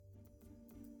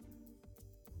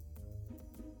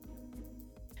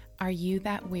Are you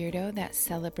that weirdo that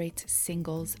celebrates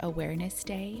Singles Awareness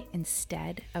Day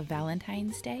instead of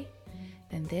Valentine's Day?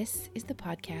 Then this is the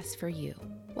podcast for you.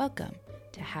 Welcome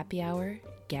to Happy Hour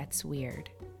Gets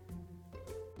Weird.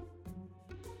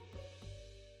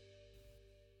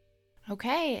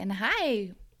 Okay, and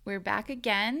hi, we're back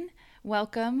again.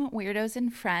 Welcome, weirdos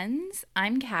and friends.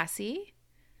 I'm Cassie.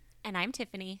 And I'm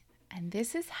Tiffany. And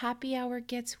this is Happy Hour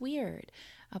Gets Weird,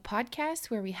 a podcast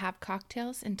where we have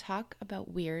cocktails and talk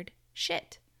about weird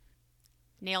shit.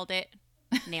 Nailed it.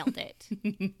 Nailed it.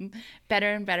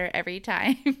 Better and better every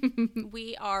time.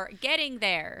 We are getting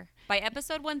there. By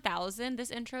episode 1000, this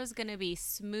intro is going to be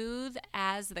smooth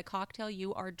as the cocktail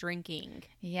you are drinking.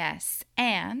 Yes.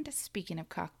 And speaking of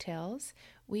cocktails,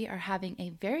 we are having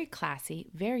a very classy,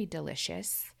 very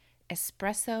delicious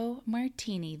espresso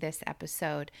martini this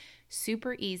episode.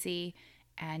 Super easy,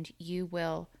 and you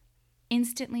will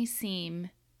instantly seem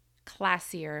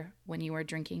classier when you are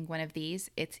drinking one of these.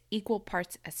 It's equal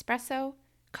parts espresso,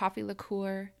 coffee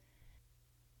liqueur,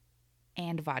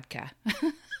 and vodka.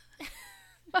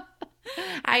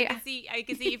 I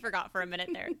can see you forgot for a minute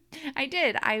there. I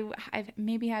did. I've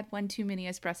maybe had one too many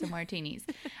espresso martinis.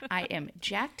 I am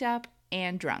jacked up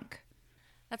and drunk.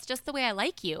 That's just the way I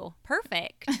like you.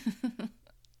 Perfect.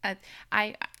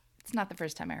 It's not the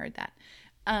first time I heard that.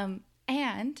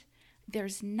 And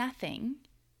there's nothing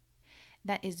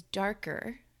that is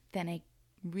darker than a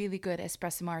really good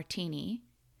espresso martini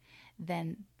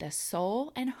than the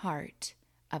soul and heart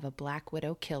of a Black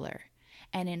Widow killer.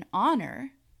 And in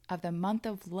honor of the month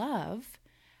of love,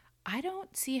 I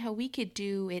don't see how we could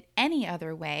do it any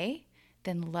other way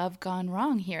than love gone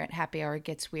wrong here at Happy Hour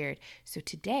Gets Weird. So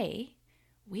today,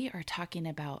 we are talking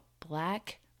about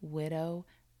Black Widow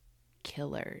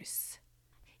killers.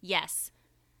 Yes,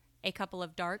 a couple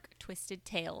of dark, twisted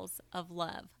tales of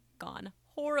love gone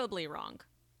horribly wrong.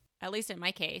 At least in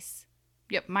my case.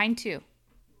 Yep, mine too.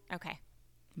 Okay.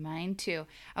 Mine too.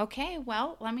 Okay,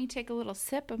 well, let me take a little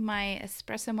sip of my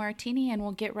espresso martini and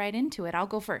we'll get right into it. I'll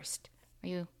go first. Are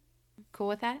you cool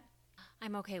with that?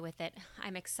 I'm okay with it.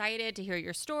 I'm excited to hear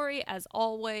your story as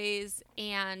always.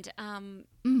 And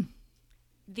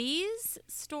these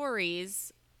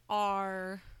stories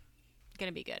are going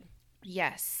to be good.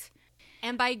 Yes.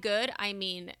 And by good, I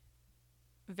mean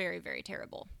very, very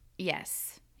terrible.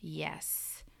 Yes.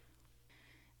 Yes.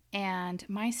 And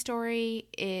my story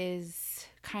is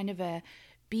kind of a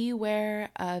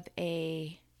beware of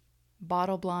a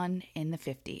bottle blonde in the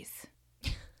 50s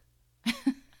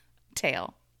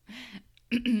tale.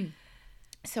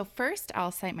 So first,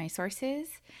 I'll cite my sources.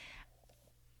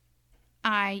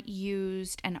 I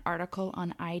used an article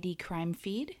on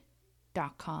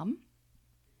idcrimefeed.com,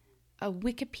 a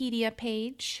Wikipedia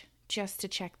page just to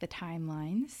check the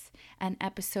timelines, an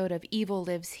episode of Evil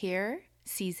Lives Here,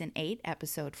 Season 8,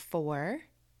 Episode 4.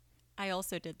 I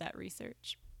also did that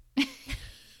research.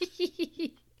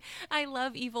 I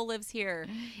love Evil Lives Here.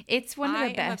 It's one of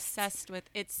the best. I am obsessed with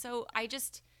it. So I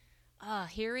just,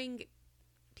 hearing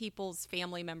people's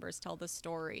family members tell the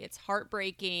story, it's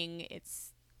heartbreaking,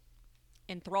 it's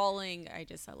enthralling. I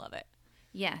love it.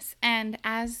 Yes, and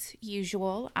as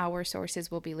usual, our sources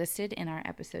will be listed in our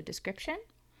episode description.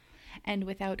 And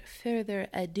without further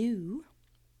ado,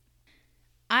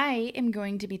 I am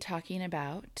going to be talking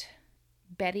about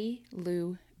Betty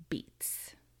Lou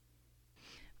Beets.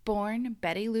 Born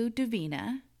Betty Lou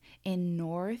Davina in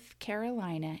North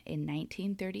Carolina in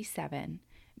 1937,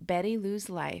 Betty Lou's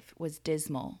life was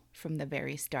dismal from the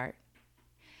very start.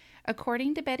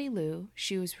 According to Betty Lou,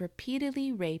 she was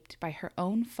repeatedly raped by her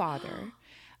own father,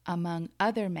 among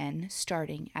other men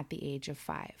starting at the age of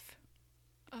 5.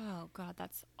 Oh, God,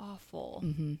 that's awful.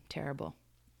 Terrible.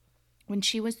 When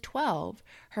she was 12,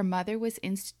 her mother was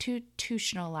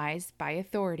institutionalized by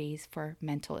authorities for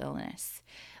mental illness,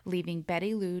 leaving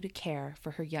Betty Lou to care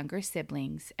for her younger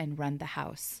siblings and run the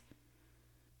house.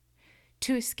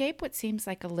 To escape what seems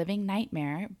like a living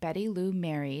nightmare, Betty Lou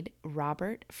married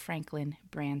Robert Franklin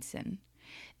Branson.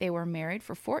 They were married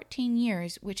for 14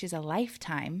 years, which is a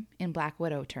lifetime in Black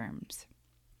Widow terms.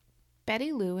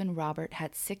 Betty Lou and Robert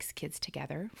had 6 kids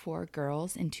together, 4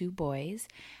 girls and 2 boys,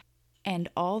 and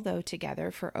although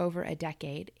together for over a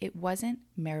decade, it wasn't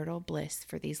marital bliss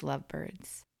for these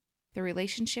lovebirds. The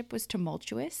relationship was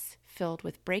tumultuous, filled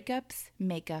with breakups,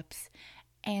 makeups,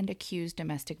 and accused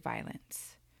domestic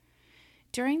violence.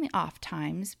 During the off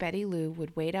times, Betty Lou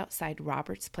would wait outside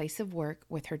Robert's place of work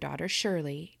with her daughter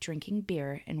Shirley, drinking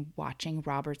beer and watching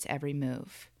Robert's every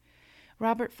move.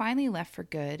 Robert finally left for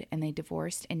good, and they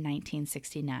divorced in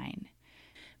 1969.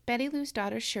 Betty Lou's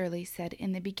daughter Shirley said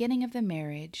in the beginning of the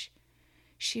marriage,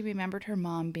 she remembered her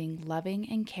mom being loving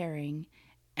and caring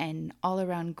and all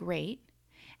around great.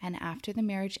 And after the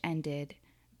marriage ended,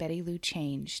 Betty Lou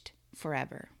changed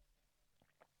forever.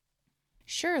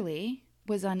 Shirley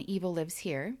was on Evil Lives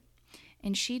Here,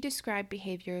 and she described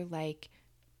behavior like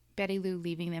Betty Lou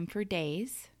leaving them for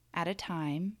days at a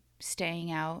time,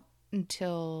 staying out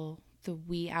until the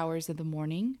wee hours of the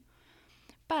morning.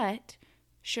 But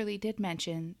Shirley did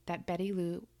mention that Betty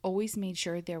Lou always made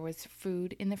sure there was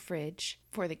food in the fridge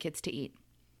for the kids to eat.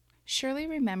 Shirley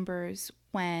remembers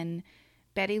when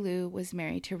Betty Lou was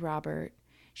married to Robert,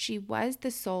 she was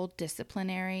the sole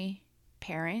disciplinary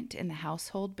parent in the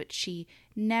household, but she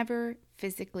never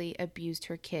physically abused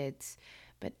her kids.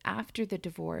 But after the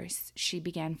divorce, she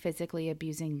began physically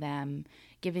abusing them,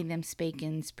 giving them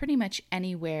spankings pretty much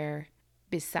anywhere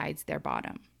besides their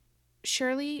bottom.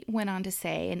 Shirley went on to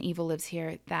say in Evil Lives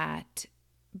Here that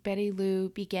Betty Lou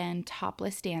began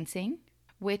topless dancing,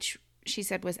 which she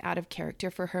said was out of character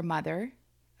for her mother,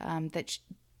 that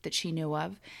she knew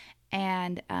of.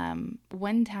 And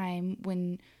one time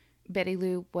when Betty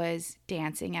Lou was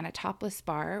dancing at a topless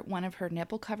bar, one of her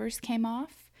nipple covers came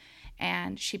off,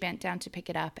 and she bent down to pick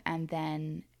it up and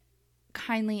then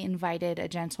kindly invited a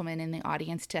gentleman in the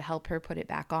audience to help her put it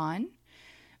back on.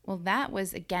 Well, that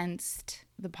was against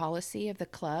the policy of the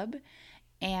club,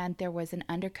 and there was an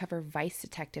undercover vice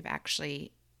detective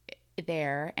actually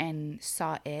there and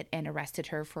saw it and arrested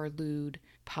her for lewd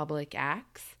public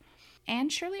acts.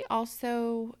 And Shirley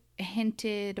also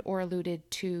hinted or alluded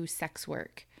to sex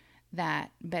work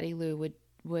that Betty Lou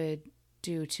would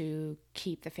do to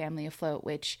keep the family afloat,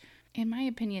 which in my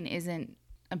opinion isn't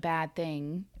a bad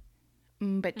thing,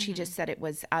 but she just said it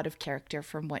was out of character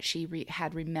from what she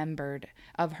had remembered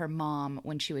of her mom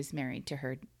when she was married to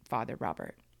her father,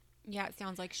 Robert. Yeah, it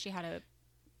sounds like she had a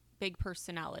big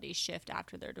personality shift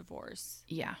after their divorce.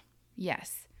 Yeah,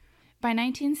 yes. By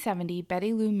 1970,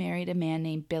 Betty Lou married a man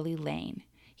named Billy Lane.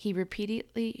 He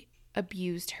repeatedly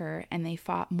abused her, and they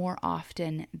fought more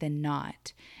often than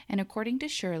not. And according to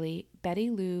Shirley, Betty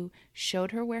Lou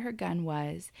showed her where her gun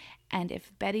was, and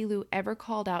if Betty Lou ever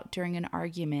called out during an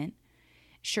argument,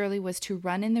 Shirley was to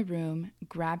run in the room,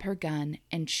 grab her gun,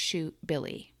 and shoot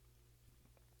Billy.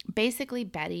 Basically,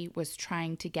 Betty was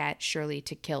trying to get Shirley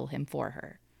to kill him for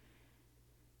her.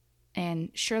 And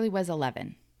Shirley was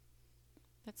 11.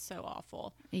 That's so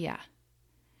awful. Yeah.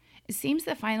 It seems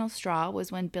the final straw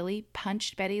was when Billy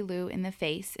punched Betty Lou in the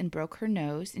face and broke her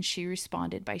nose, and she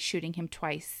responded by shooting him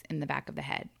twice in the back of the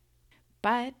head.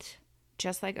 But,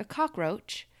 just like a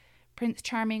cockroach, Prince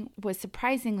Charming was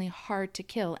surprisingly hard to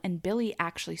kill, and Billy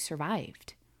actually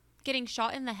survived. Getting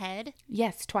shot in the head?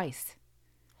 Yes, twice.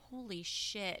 Holy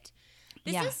shit.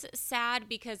 This is sad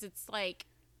because it's like,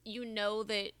 you know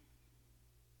that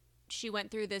she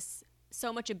went through this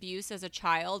so much abuse as a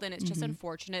child, and it's just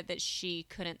unfortunate that she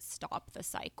couldn't stop the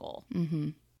cycle.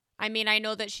 I mean, I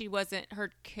know that she wasn't,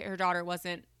 her daughter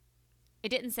wasn't,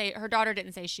 her daughter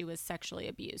didn't say she was sexually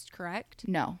abused, correct?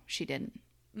 No, she didn't.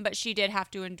 But she did have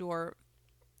to endure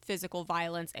physical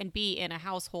violence and be in a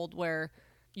household where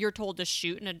you're told to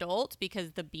shoot an adult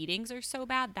because the beatings are so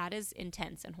bad. That is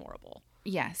intense and horrible.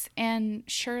 Yes, and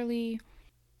Shirley,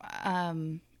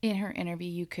 in her interview,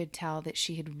 you could tell that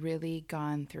she had really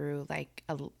gone through like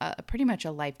a pretty much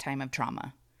a lifetime of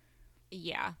trauma.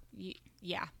 Yeah.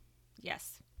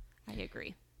 Yes, I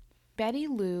agree. Betty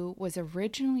Lou was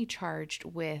originally charged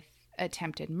with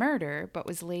attempted murder, but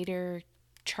was later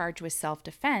charged with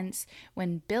self-defense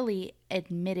when Billy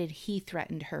admitted he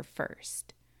threatened her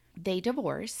first. They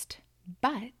divorced,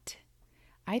 but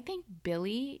I think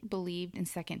Billy believed in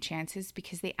second chances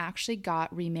because they actually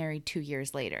got remarried 2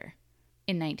 years later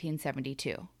in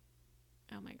 1972.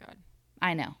 Oh my God.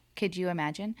 I know. Could you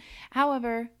imagine?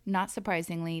 However, not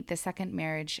surprisingly, the second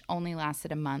marriage only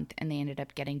lasted a month and they ended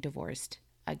up getting divorced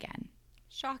again.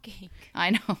 Shocking.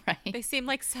 I know, right? They seem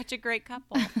like such a great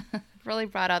couple. Really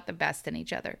brought out the best in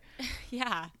each other.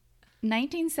 Yeah.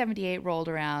 1978 rolled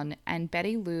around and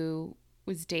Betty Lou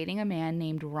was dating a man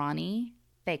named Ronnie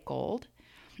Thakold.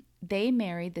 They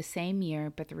married the same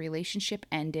year, but the relationship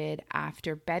ended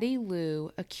after Betty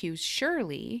Lou accused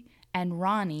Shirley and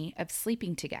Ronnie of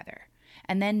sleeping together.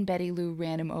 And then Betty Lou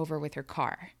ran him over with her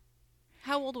car.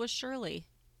 How old was Shirley?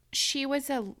 She was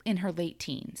in her late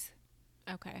teens.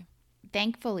 Okay.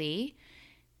 Thankfully,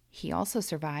 he also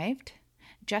survived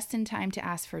just in time to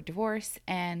ask for divorce,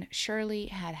 and Shirley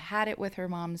had had it with her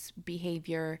mom's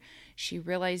behavior. She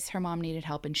realized her mom needed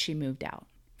help and she moved out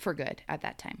for good at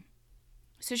that time.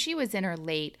 So she was in her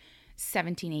late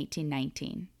 17, 18,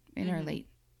 19, in her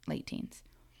late teens.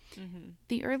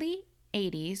 The early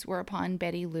 80s were upon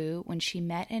Betty Lou when she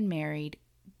met and married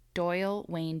Doyle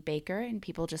Wayne Baker, and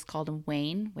people just called him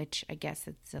Wayne, which I guess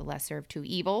it's a lesser of two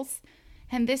evils.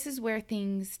 And this is where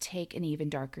things take an even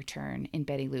darker turn in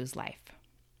Betty Lou's life.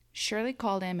 Shirley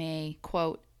called him a,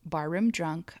 quote, barroom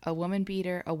drunk, a woman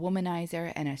beater, a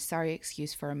womanizer, and a sorry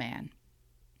excuse for a man.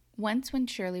 Once when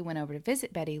Shirley went over to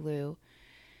visit Betty Lou,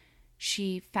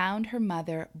 she found her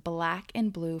mother black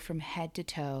and blue from head to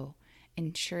toe,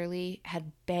 and Shirley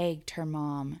had begged her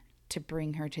mom to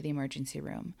bring her to the emergency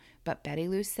room, but Betty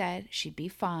Lou said she'd be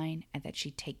fine and that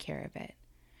she'd take care of it.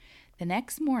 The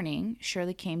next morning,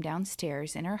 Shirley came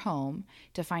downstairs in her home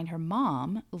to find her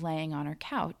mom laying on her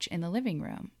couch in the living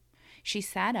room. She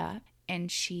sat up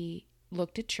and she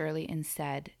looked at Shirley and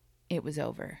said it was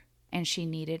over and she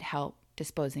needed help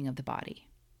disposing of the body.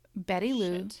 Betty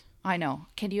Lou, I know,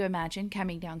 can you imagine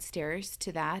coming downstairs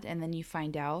to that and then you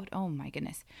find out? Oh my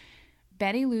goodness.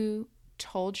 Betty Lou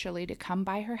told Shirley to come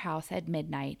by her house at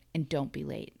midnight and don't be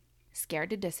late. Scared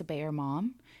to disobey her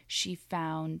mom, she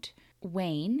found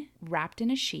Wayne wrapped in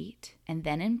a sheet and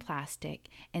then in plastic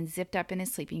and zipped up in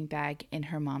his sleeping bag in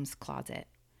her mom's closet.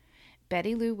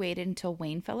 Betty Lou waited until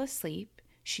Wayne fell asleep.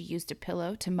 She used a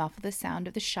pillow to muffle the sound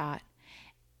of the shot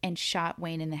and shot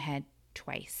Wayne in the head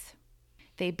twice.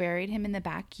 They buried him in the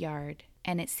backyard,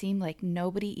 and it seemed like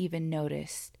nobody even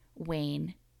noticed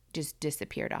Wayne just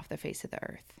disappeared off the face of the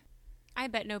earth. I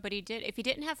bet nobody did. If he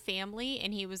didn't have family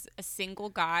and he was a single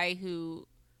guy who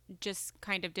just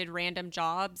kind of did random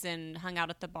jobs and hung out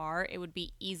at the bar, it would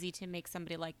be easy to make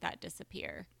somebody like that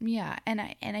disappear. Yeah, and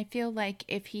I feel like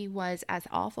if he was as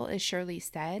awful as Shirley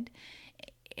said,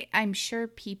 I'm sure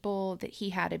people that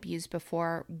he had abused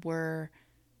before were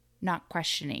not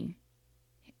questioning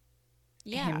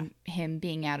him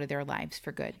being out of their lives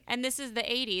for good. And this is the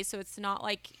 80s, so it's not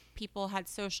like people had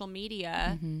social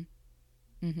media.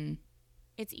 Mm-hmm. Mm-hmm.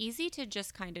 It's easy to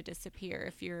just kind of disappear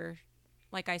if you're,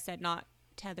 like I said, not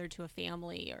tethered to a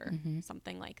family or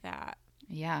something like that.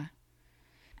 Yeah.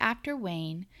 After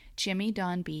Wayne, Jimmy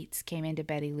Don Beats came into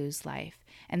Betty Lou's life,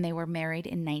 and they were married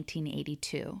in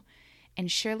 1982. And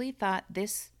Shirley thought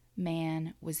this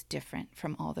man was different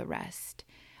from all the rest.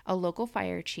 A local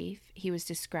fire chief, he was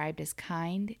described as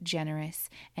kind, generous,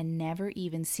 and never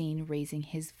even seen raising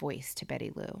his voice to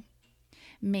Betty Lou.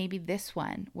 Maybe this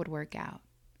one would work out.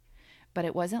 But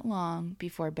it wasn't long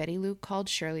before Betty Lou called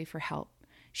Shirley for help.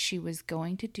 She was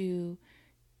going to do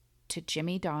to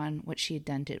Jimmy Don what she had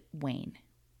done to Wayne.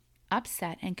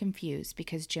 Upset and confused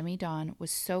because Jimmy Don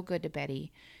was so good to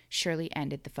Betty, Shirley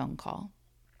ended the phone call.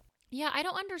 Yeah, I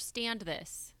don't understand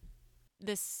this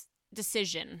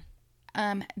decision.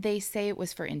 They say it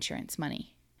was for insurance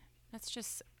money. It's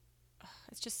just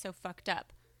so fucked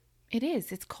up. It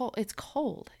is. It's cold. It's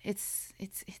cold. It's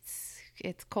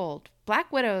cold.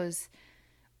 Black widows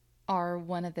are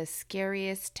one of the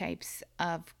scariest types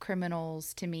of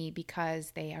criminals to me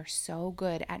because they are so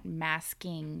good at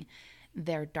masking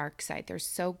their dark side. They're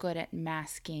so good at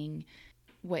masking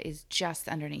what is just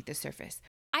underneath the surface.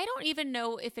 I don't even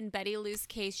know if in Betty Lou's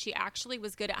case she actually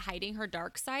was good at hiding her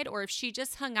dark side or if she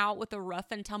just hung out with a rough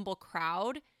and tumble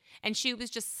crowd and she was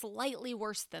just slightly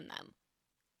worse than them.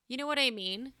 You know what I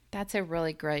mean? That's a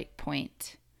really great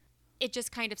point. It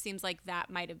just kind of seems like that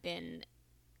might have been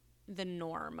the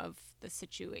norm of the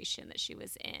situation that she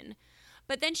was in.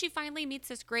 But then she finally meets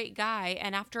this great guy,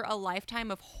 and after a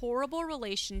lifetime of horrible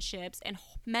relationships and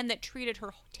men that treated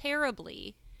her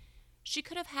terribly, she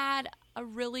could have had a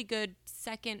really good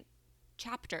second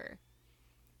chapter.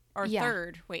 Or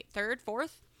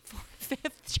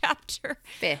fifth chapter.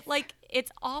 Fifth. Like,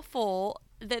 it's awful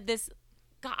that this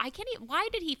guy, why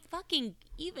did he fucking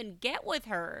even get with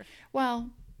her? Well,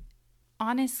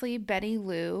 honestly, Betty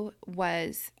Lou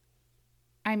was,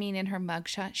 in her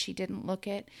mugshot, she didn't look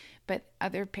it, but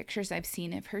other pictures I've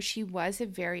seen of her, she was a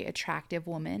very attractive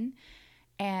woman.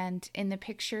 And in the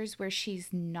pictures where she's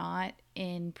not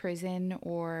in prison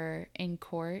or in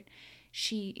court,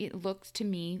 it looks to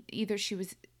me, either she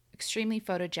was extremely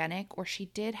photogenic or she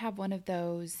did have one of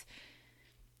those,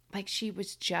 like she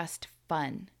was just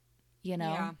fun,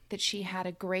 that she had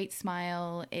a great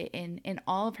smile in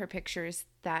all of her pictures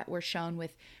that were shown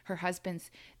with her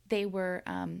husbands. They were,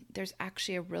 there's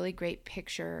actually a really great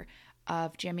picture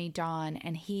of Jimmy Don,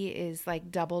 and he is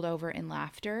like doubled over in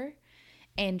laughter,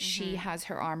 and she has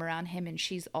her arm around him, and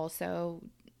she's also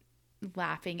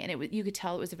laughing, and you could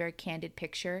tell it was a very candid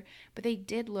picture, but they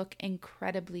did look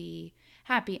incredibly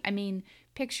happy.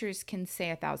 Pictures can say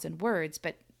 1,000 words,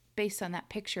 but based on that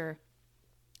picture,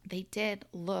 they did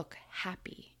look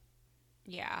happy.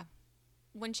 Yeah.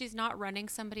 When she's not running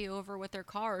somebody over with her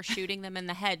car or shooting them in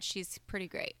the head, she's pretty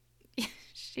great.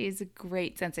 She's a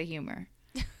great sense of humor.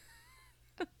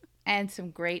 And some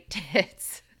great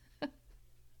tits.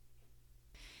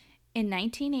 In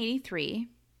 1983,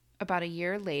 about a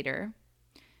year later,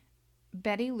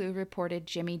 Betty Lou reported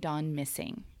Jimmy Don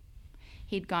missing.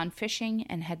 He'd gone fishing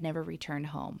and had never returned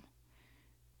home.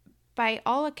 By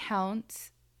all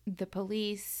accounts, the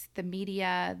police, the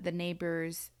media, the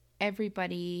neighbors,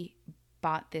 everybody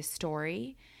bought this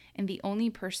story. And the only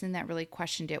person that really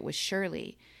questioned it was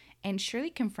Shirley. And Shirley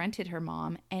confronted her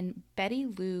mom, and Betty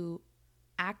Lou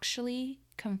actually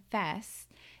confessed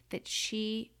that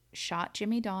she shot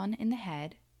Jimmy Don in the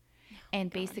head and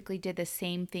basically did the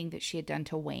same thing that she had done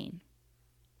to Wayne.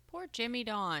 Poor Jimmy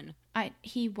Don.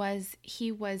 He was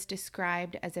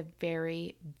described as a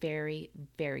very, very,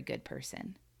 very good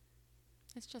person.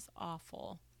 It's just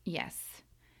awful. Yes.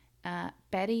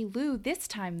 Betty Lou, this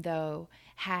time, though,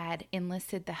 had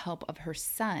enlisted the help of her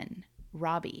son,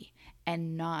 Robbie,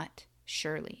 and not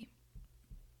Shirley.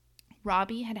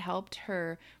 Robbie had helped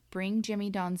her bring Jimmy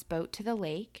Don's boat to the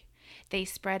lake. They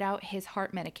spread out his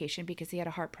heart medication because he had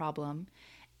a heart problem,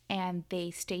 and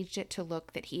they staged it to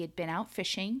look that he had been out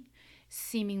fishing,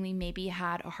 seemingly maybe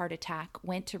had a heart attack,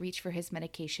 went to reach for his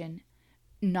medication,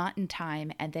 not in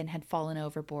time, and then had fallen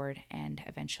overboard and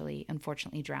eventually,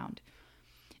 unfortunately, drowned.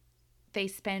 They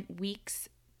spent weeks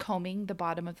combing the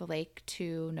bottom of the lake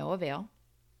to no avail.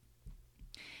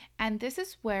 And this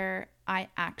is where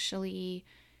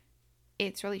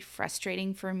it's really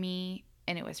frustrating for me,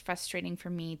 and it was frustrating for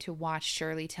me to watch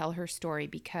Shirley tell her story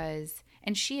because,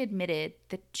 and she admitted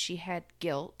that she had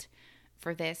guilt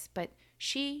for this, but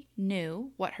she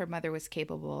knew what her mother was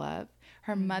capable of.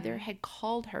 Her mother had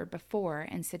called her before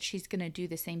and said she's going to do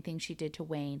the same thing she did to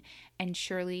Wayne, and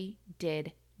Shirley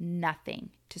did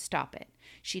nothing to stop it.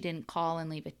 She didn't call and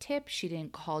leave a tip. She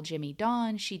didn't call Jimmy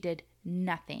Don. She did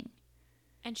nothing.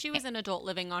 And she was an adult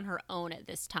living on her own at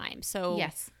this time. So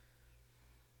yes.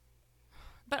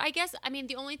 But I guess,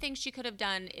 the only thing she could have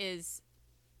done is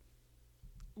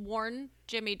warn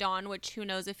Jimmy Don, which who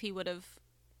knows if he would have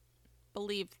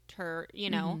believed her,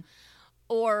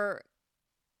 or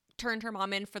turned her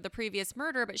mom in for the previous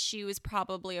murder, but she was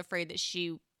probably afraid that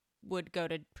she would go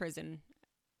to prison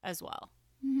as well.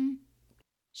 Mm-hmm.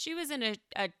 She was in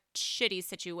a shitty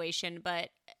situation, but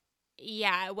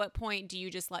yeah, at what point do you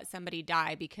just let somebody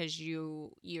die because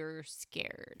you're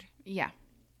scared? Yeah,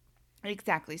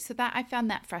 exactly. So that I found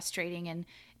that frustrating, and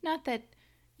not that,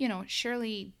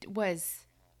 Shirley was,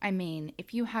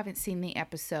 if you haven't seen the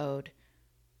episode,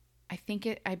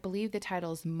 I believe the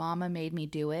title is Mama Made Me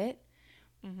Do It,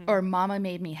 or Mama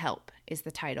Made Me Help is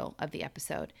the title of the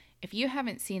episode. If you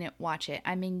haven't seen it, watch it.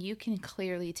 You can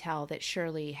clearly tell that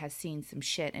Shirley has seen some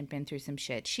shit and been through some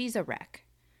shit. She's a wreck.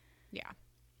 Yeah.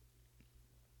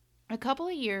 A couple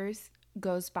of years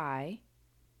goes by,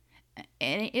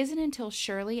 and it isn't until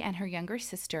Shirley and her younger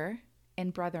sister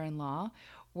and brother-in-law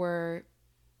were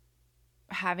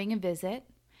having a visit,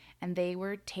 and they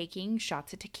were taking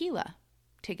shots of tequila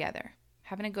together,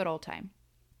 having a good old time.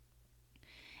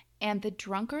 And the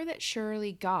drunker that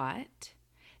Shirley got,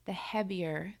 the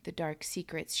heavier the dark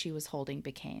secrets she was holding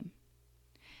became.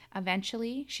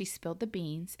 Eventually, she spilled the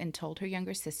beans and told her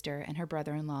younger sister and her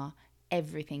brother-in-law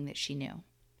everything that she knew.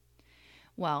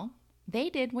 Well, they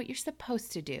did what you're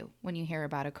supposed to do when you hear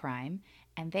about a crime,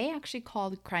 and they actually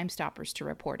called Crime Stoppers to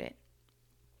report it.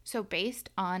 So based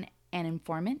on an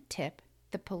informant tip,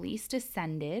 the police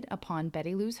descended upon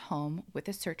Betty Lou's home with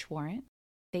a search warrant.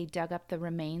 They dug up the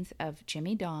remains of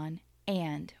Jimmy Don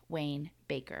and Wayne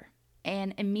Baker.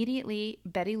 And immediately,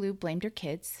 Betty Lou blamed her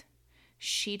kids.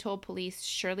 She told police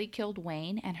Shirley killed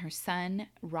Wayne and her son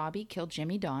Robbie killed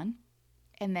Jimmy Don.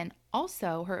 And then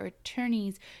also her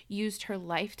attorneys used her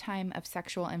lifetime of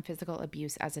sexual and physical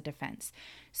abuse as a defense.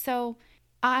 So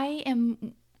I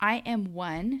am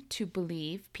one to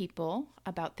believe people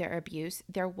about their abuse.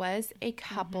 There was a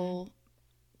couple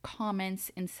comments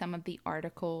in some of the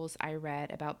articles I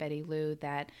read about Betty Lou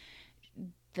that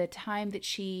the time that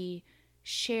she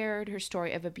shared her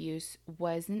story of abuse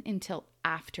wasn't until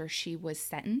after she was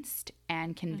sentenced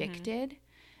and convicted.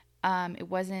 It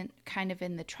wasn't kind of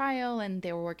in the trial, and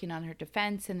they were working on her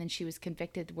defense, and then she was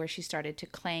convicted, where she started to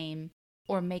claim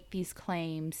or make these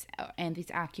claims and these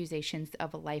accusations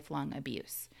of a lifelong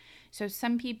abuse. So there are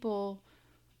some people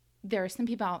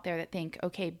out there that think,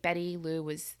 okay, Betty Lou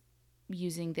was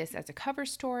using this as a cover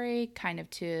story, kind of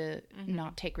to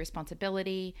not take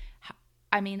responsibility.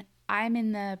 I'm in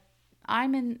the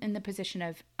position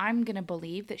of, I'm going to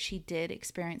believe that she did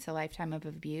experience a lifetime of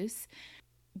abuse,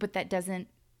 but that doesn't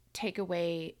take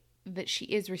away that she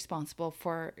is responsible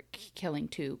for killing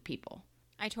two people.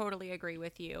 I totally agree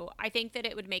with you. I think that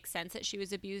it would make sense that she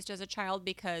was abused as a child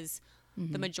because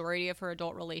the majority of her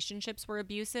adult relationships were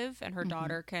abusive, and her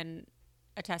daughter can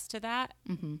attest to that.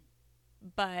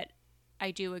 But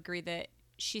I do agree that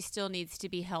she still needs to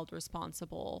be held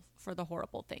responsible for the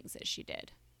horrible things that she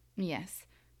did. Yes,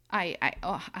 I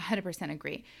 100%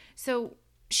 agree. So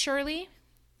Shirley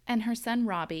and her son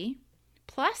Robbie,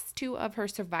 plus 2 of her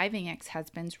surviving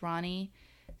ex-husbands, Ronnie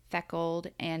Theckold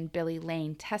and Billy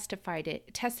Lane,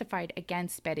 testified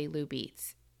against Betty Lou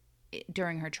Beets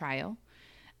during her trial.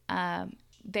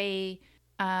 They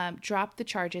dropped the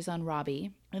charges on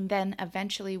Robbie, and then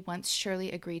eventually, once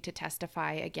Shirley agreed to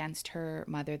testify against her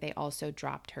mother, they also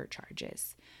dropped her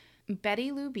charges.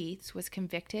 Betty Lou Beets was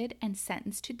convicted and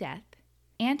sentenced to death.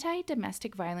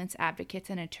 Anti-domestic violence advocates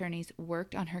and attorneys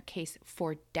worked on her case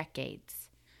for decades.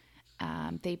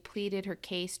 They pleaded her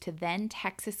case to then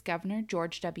Texas Governor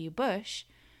George W. Bush.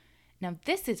 Now,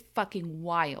 this is fucking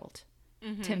wild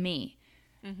to me.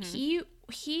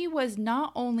 He was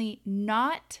not only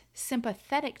not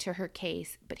sympathetic to her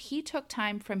case, but he took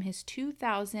time from his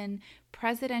 2000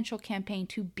 presidential campaign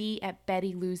to be at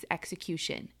Betty Lou's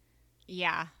execution.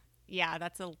 Yeah. Yeah,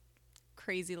 that's a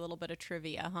crazy little bit of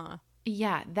trivia, huh?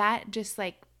 Yeah, that just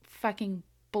like fucking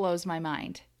blows my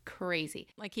mind. Crazy.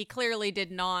 Like he clearly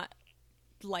did not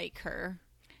like her.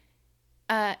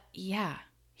 Yeah.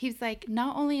 He's like,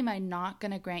 not only am I not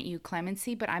going to grant you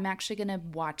clemency, but I'm actually going to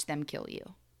watch them kill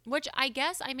you. Which I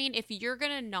guess, I mean, if you're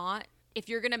going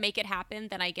to make it happen,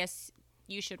 then I guess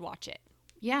you should watch it.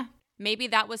 Yeah. Maybe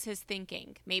that was his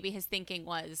thinking. Maybe his thinking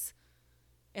was,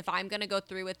 if I'm going to go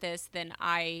through with this, then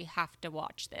I have to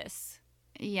watch this.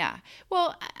 Yeah.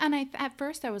 Well, and at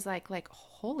first I was like,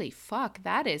 holy fuck,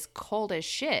 that is cold as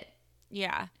shit.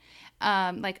 Yeah.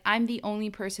 Like, I'm the only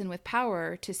person with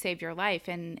power to save your life,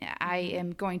 and I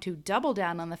am going to double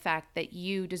down on the fact that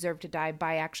you deserve to die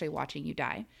by actually watching you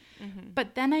die.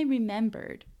 But then I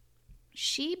remembered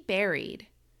she buried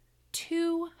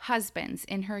 2 husbands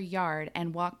in her yard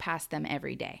and walked past them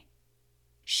every day.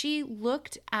 She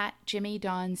looked at Jimmy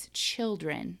Don's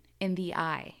children in the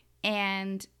eye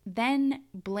and then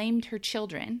blamed her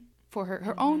children for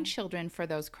her own children for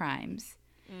those crimes.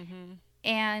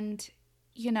 And,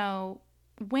 you know,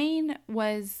 Wayne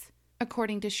was,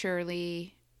 according to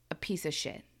Shirley, a piece of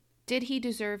shit. Did he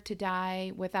deserve to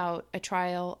die without a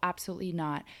trial? Absolutely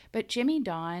not. But Jimmy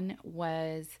Don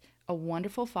was a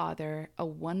wonderful father, a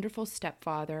wonderful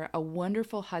stepfather, a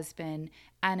wonderful husband,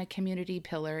 and a community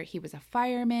pillar. He was a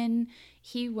fireman.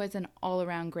 He was an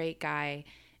all-around great guy.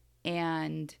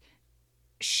 And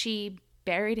she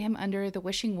buried him under the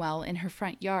wishing well in her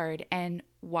front yard and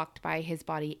walked by his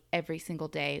body every single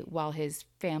day while his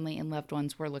family and loved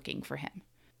ones were looking for him.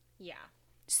 Yeah.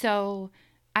 So,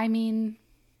 I mean,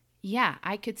 yeah,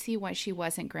 I could see why she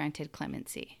wasn't granted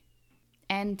clemency.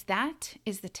 And that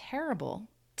is the terrible,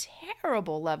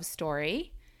 terrible love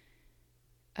story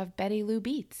of Betty Lou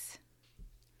Beets.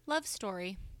 Love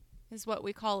story is what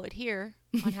we call it here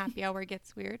on Happy Hour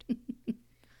Gets Weird.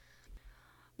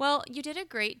 Well, you did a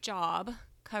great job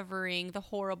covering the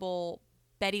horrible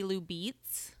Betty Lou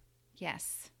Beets.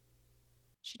 Yes.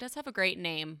 She does have a great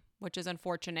name, which is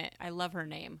unfortunate. I love her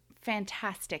name.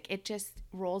 Fantastic. It just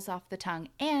rolls off the tongue.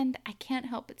 And I can't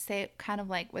help but say it kind of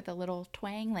like with a little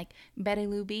twang, like Betty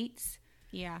Lou Beets.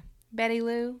 Yeah. Betty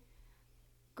Lou.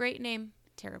 Great name.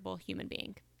 Terrible human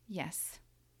being. Yes.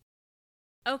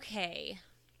 Okay.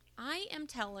 I am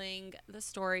telling the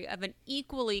story of an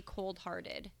equally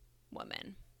cold-hearted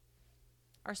woman.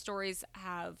 Our stories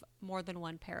have more than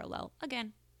one parallel.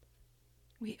 Again.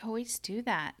 We always do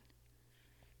that.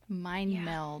 Mind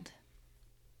meld.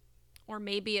 Or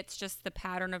maybe it's just the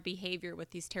pattern of behavior with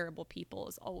these terrible people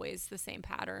is always the same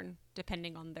pattern,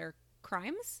 depending on their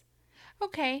crimes.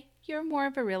 Okay. You're more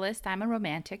of a realist. I'm a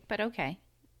romantic, but okay.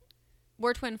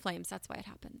 We're twin flames. That's why it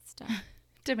happens.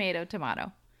 Tomato,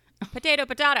 tomato. Potato,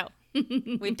 potato.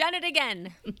 We've done it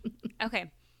again. Okay.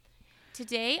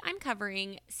 Today, I'm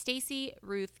covering Stacey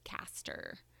Ruth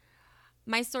Castor.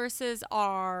 My sources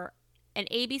are an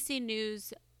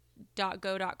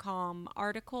abcnews.go.com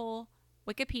article,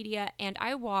 Wikipedia, and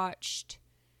I watched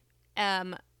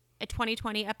a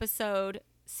 2020 episode,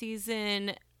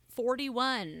 season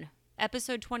 41,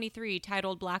 episode 23,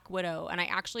 titled Black Widow. And I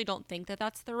actually don't think that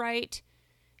that's the right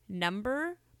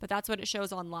number, but that's what it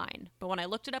shows online. But when I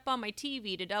looked it up on my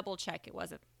TV to double check, it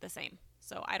wasn't the same.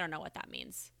 So I don't know what that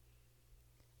means.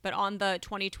 But on the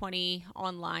 2020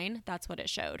 online, that's what it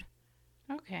showed.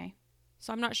 Okay.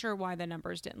 So I'm not sure why the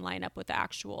numbers didn't line up with the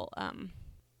actual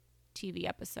TV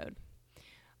episode.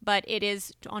 But it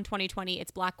is on 2020. It's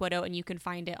Black Widow, and you can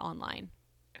find it online.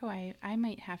 Oh, I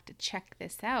might have to check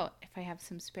this out if I have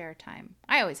some spare time.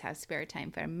 I always have spare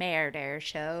time for murder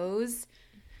shows.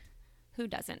 Who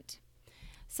doesn't?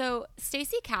 So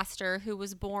Stacey Castor, who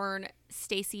was born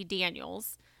Stacey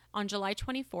Daniels, on July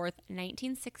 24th,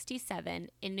 1967,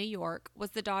 in New York,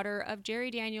 was the daughter of Jerry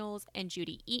Daniels and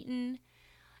Judy Eaton.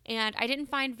 And I didn't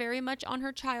find very much on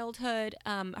her childhood.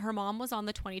 Her mom was on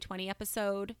the 2020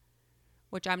 episode,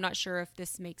 which I'm not sure if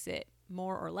this makes it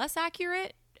more or less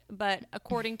accurate. But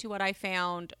according to what I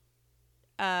found,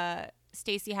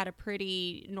 Stacy had a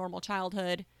pretty normal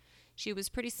childhood. She was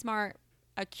pretty smart,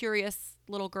 a curious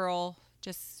little girl,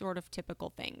 just sort of typical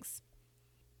things.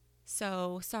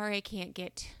 So sorry I can't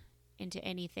get into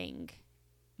anything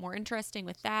more interesting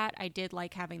with that. I did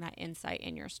like having that insight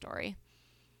in your story.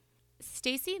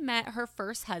 Stacy met her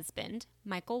first husband,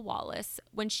 Michael Wallace,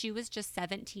 when she was just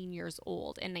 17 years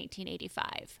old in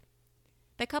 1985.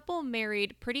 The couple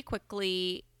married pretty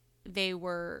quickly. They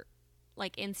were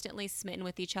like instantly smitten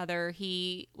with each other.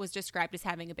 He was described as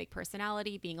having a big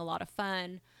personality, being a lot of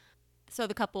fun. So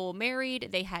the couple married.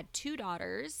 They had 2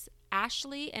 daughters,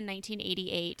 Ashley in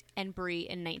 1988 and Bree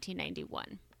in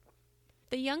 1991.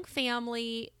 The young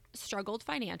family struggled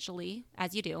financially,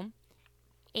 as you do.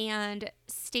 And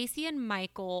Stacy and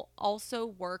Michael also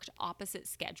worked opposite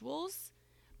schedules,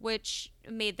 which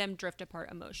made them drift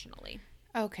apart emotionally.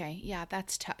 Okay, yeah,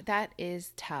 that's tough. That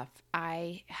is tough.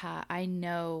 I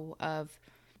know of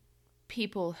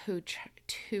people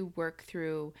who work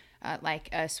through like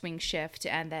a swing shift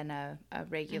and then a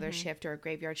regular shift, or a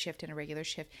graveyard shift and a regular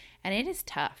shift, and it is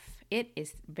tough. It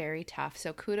is very tough.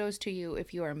 So kudos to you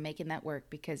if you are making that work,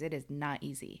 because it is not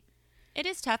easy. It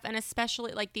is tough, and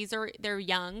especially like they're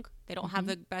young. They don't have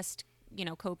the best,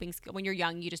 coping skill. When you're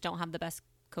young, you just don't have the best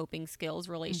coping skills,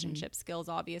 relationship skills,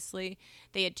 obviously.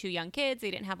 They had 2 young kids. They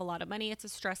didn't have a lot of money. It's a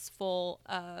stressful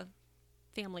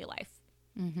family life.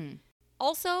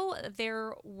 Also,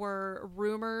 there were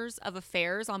rumors of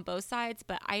affairs on both sides,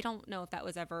 but I don't know if that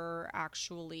was ever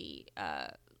actually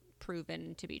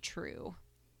proven to be true.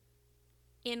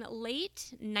 In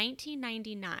late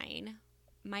 1999,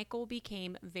 Michael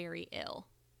became very ill.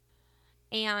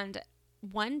 And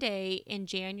one day in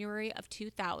January of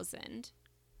 2000,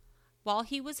 while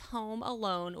he was home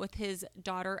alone with his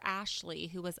daughter Ashley,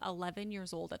 who was 11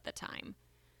 years old at the time,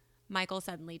 Michael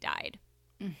suddenly died.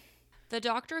 The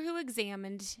doctor who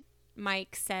examined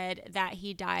Mike said that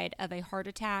he died of a heart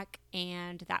attack,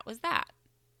 and that was that.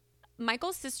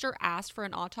 Michael's sister asked for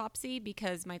an autopsy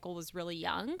because Michael was really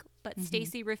young, but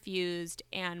Stacy refused,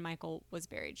 and Michael was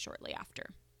buried shortly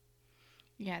after.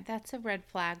 Yeah, that's a red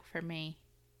flag for me.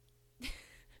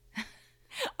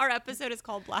 Our episode is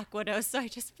called Black Widow, so I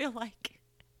just feel like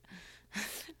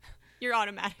you're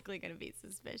automatically going to be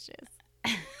suspicious.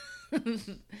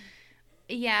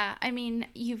 Yeah, I mean,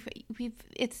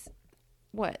 it's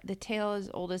what, the tale as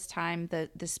old as time.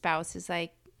 The spouse is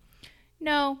like,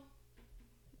 no,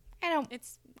 I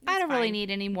don't really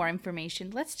need any more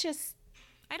information. Let's just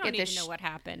I don't even know what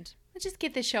happened. Let's just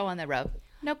get the show on the road.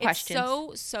 No questions.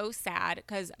 It's so sad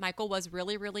because Michael was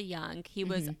really, really young. He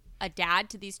was a dad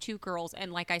to these 2 girls,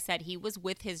 and like I said, he was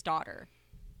with his daughter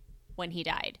when he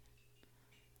died.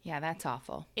 Yeah, that's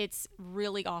awful. It's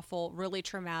really awful, really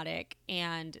traumatic,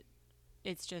 and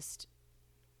it's just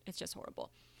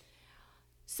horrible.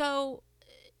 So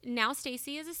now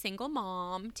Stacy is a single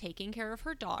mom taking care of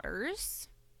her daughters,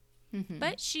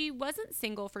 but she wasn't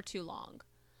single for too long.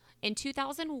 In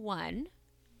 2001,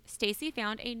 Stacy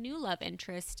found a new love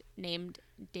interest named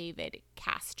David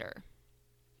Castor.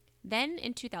 Then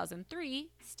in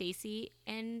 2003, Stacy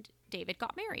and David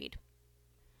got married.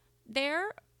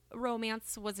 Their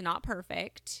romance was not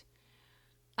perfect.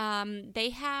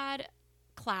 They had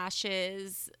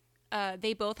clashes.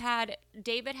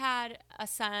 David had a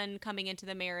son coming into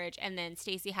the marriage, and then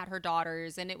Stacy had her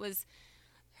daughters, and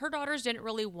her daughters didn't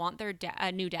really want their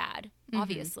new dad,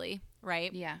 obviously,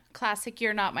 right? Yeah. Classic,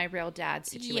 you're not my real dad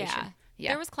situation.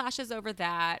 Yeah. There was clashes over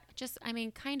that. Just,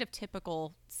 kind of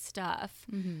typical stuff.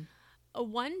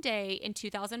 One day in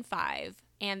 2005,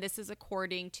 and this is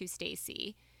according to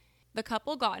Stacy, the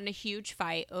couple got in a huge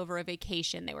fight over a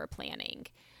vacation they were planning.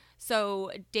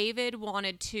 So David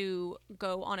wanted to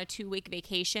go on a 2-week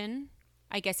vacation.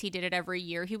 I guess he did it every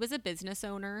year. He was a business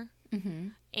owner.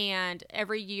 And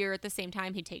every year at the same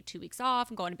time, he'd take 2 weeks off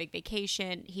and go on a big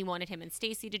vacation. He wanted him and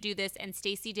Stacy to do this. And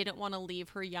Stacy didn't want to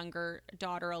leave her younger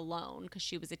daughter alone because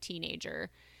she was a teenager.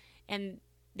 And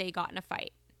they got in a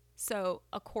fight. So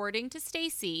according to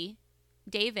Stacy,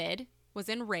 David was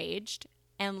enraged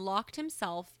and locked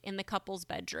himself in the couple's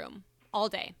bedroom all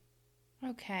day.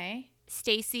 Okay.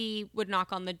 Stacy would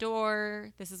knock on the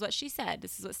door. This is what she said.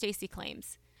 This is what Stacy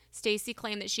claims. Stacy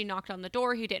claimed that she knocked on the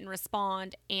door. He didn't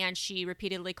respond, and she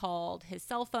repeatedly called his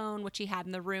cell phone, which he had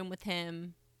in the room with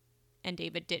him, and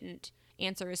David didn't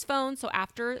answer his phone. So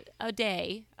after a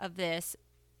day of this,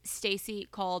 Stacy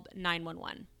called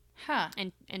 911. Huh.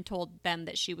 and told them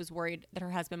that she was worried that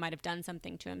her husband might have done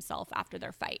something to himself after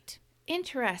their fight.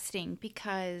 Interesting,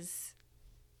 because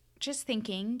just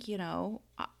thinking,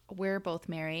 we're both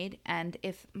married, and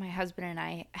if my husband and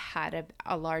I had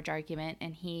a large argument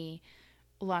and he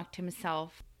locked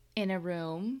himself in a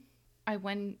room, I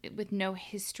went with no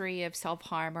history of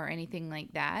self-harm or anything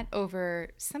like that over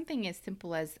something as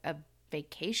simple as a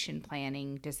vacation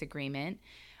planning disagreement,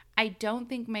 I don't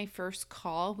think my first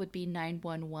call would be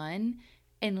 911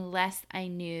 unless I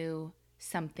knew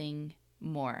something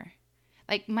more.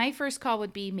 Like, my first call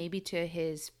would be maybe to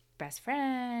his best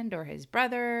friend or his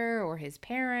brother or his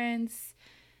parents,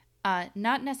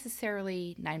 not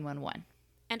necessarily 911.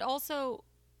 And also,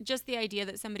 just the idea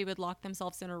that somebody would lock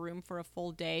themselves in a room for a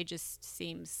full day just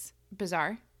seems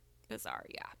bizarre. Bizarre,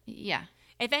 yeah. Yeah.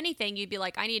 If anything, you'd be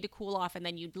like, I need to cool off, and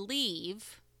then you'd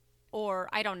leave. Or,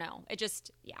 I don't know. It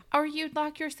just, yeah. Or you'd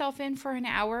lock yourself in for an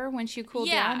hour once you cool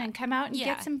down and come out and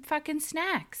get some fucking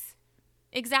snacks.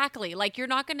 Exactly. Like, you're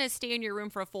not going to stay in your room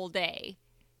for a full day.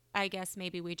 I guess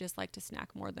maybe we just like to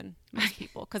snack more than most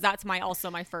people. Because that's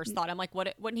also my first thought. I'm like,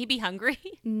 wouldn't he be hungry?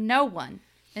 No one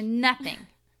and nothing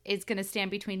is going to stand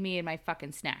between me and my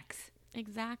fucking snacks.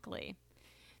 Exactly.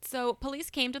 So police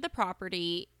came to the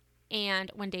property, and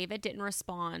when David didn't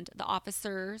respond, the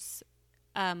officers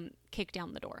kicked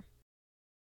down the door.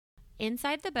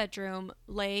 Inside the bedroom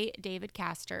lay David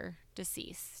Castor,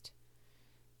 deceased.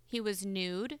 He was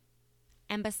nude,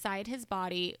 and beside his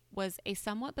body was a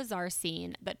somewhat bizarre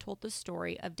scene that told the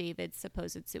story of David's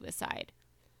supposed suicide.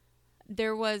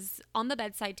 There was, on the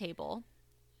bedside table,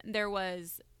 there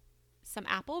was some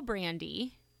apple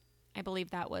brandy. I believe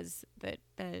that was the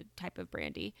type of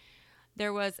brandy.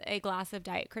 There was a glass of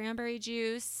diet cranberry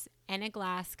juice and a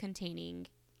glass containing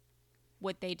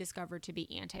what they discovered to be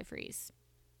antifreeze.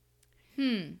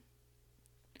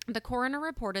 The coroner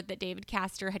reported that David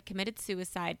Castor had committed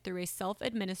suicide through a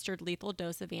self-administered lethal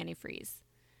dose of antifreeze.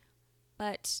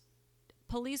 But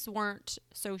police weren't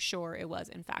so sure it was,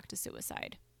 in fact, a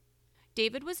suicide.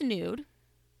 David was nude,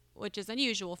 which is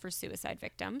unusual for suicide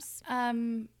victims.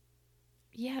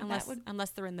 Yeah, unless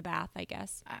they're in the bath, I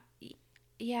guess.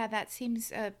 Yeah, that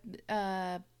seems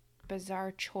a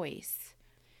bizarre choice.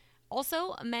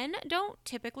 Also, men don't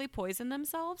typically poison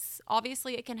themselves.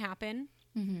 Obviously, it can happen.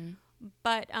 Mm-hmm.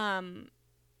 But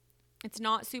it's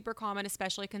not super common,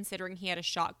 especially considering he had a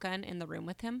shotgun in the room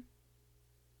with him.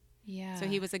 Yeah. So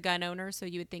he was a gun owner. So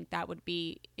you would think that would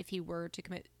be if he were to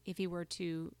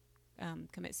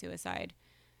commit suicide.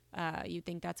 You'd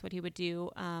think that's what he would do.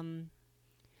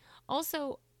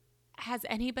 Also, has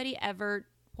anybody ever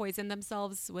poisoned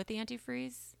themselves with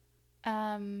antifreeze?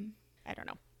 I don't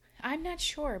know. I'm not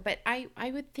sure, but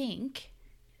I would think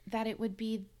that it would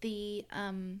be the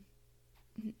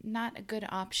not a good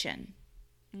option.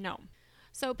 No.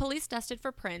 So police dusted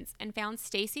for prints and found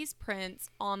Stacy's prints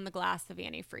on the glass of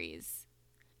antifreeze.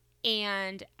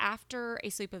 And after a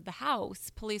sweep of the house,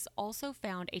 police also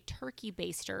found a turkey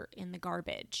baster in the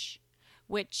garbage,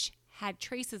 which had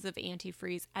traces of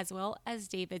antifreeze as well as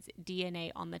David's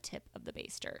DNA on the tip of the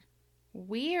baster.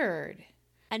 Weird.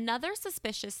 Another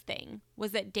suspicious thing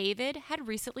was that David had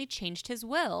recently changed his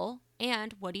will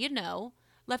and, what do you know,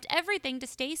 left everything to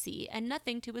Stacy and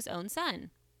nothing to his own son.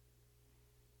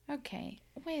 Okay,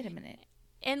 wait a minute.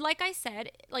 And like I said,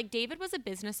 like David was a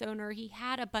business owner. He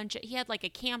had like a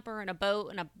camper and a boat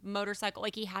and a motorcycle.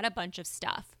 Like he had a bunch of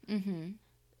stuff. Mm-hmm.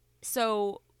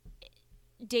 So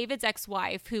David's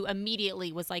ex-wife, who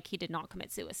immediately was like he did not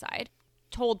commit suicide,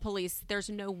 told police there's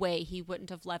no way he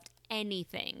wouldn't have left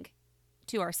anything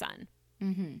to our son.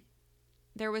 Mm-hmm.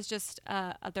 There was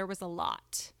a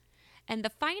lot. And the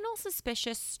final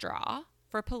suspicious straw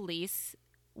for police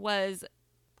was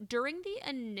during the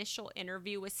initial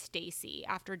interview with Stacy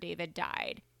after David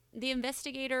died. The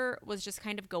investigator was just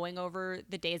kind of going over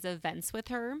the day's events with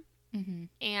her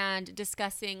and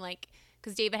discussing, like,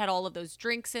 because David had all of those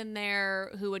drinks in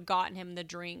there, who had gotten him the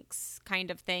drinks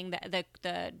kind of thing,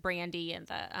 the brandy and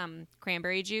the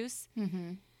cranberry juice.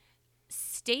 Mm-hmm.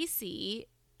 Stacy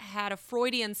had a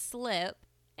Freudian slip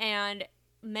and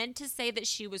meant to say that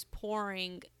she was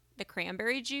pouring the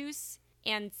cranberry juice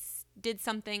and did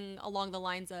something along the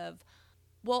lines of,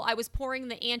 well, I was pouring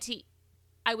the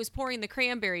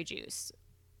cranberry juice,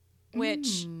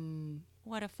 which,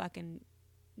 what a fucking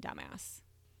dumbass.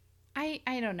 I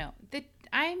don't know.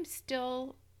 I'm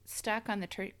still stuck on the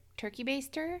turkey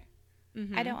baster.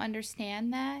 Mm-hmm. I don't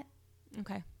understand that.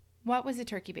 Okay. What was a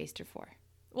turkey baster for?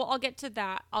 Well, I'll get to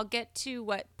that. I'll get to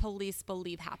what police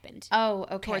believe happened. Oh,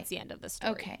 okay. Towards the end of the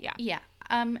story. Okay. Yeah. Yeah.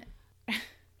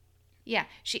 Yeah.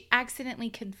 She accidentally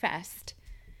confessed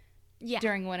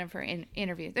during one of her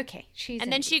interviews. Okay,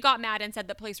 and then she got mad and said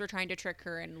the police were trying to trick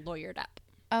her and lawyered up.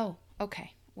 Oh,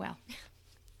 okay. Well,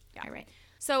 yeah. All right.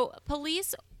 So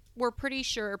police were pretty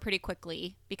sure pretty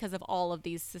quickly, because of all of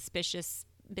these suspicious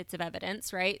bits of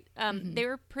evidence, right? They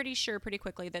were pretty sure pretty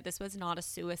quickly that this was not a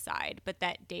suicide, but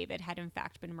that David had in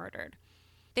fact been murdered.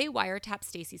 They wiretapped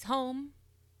Stacy's home.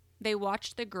 They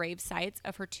watched the grave sites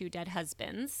of her 2 dead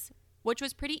husbands, which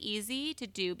was pretty easy to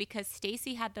do because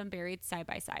Stacy had them buried side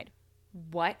by side.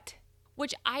 What?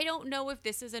 Which I don't know if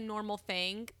this is a normal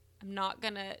thing.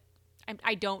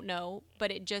 I don't know,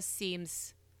 but it just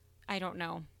seems, I don't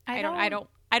know. I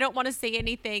don't want to say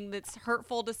anything that's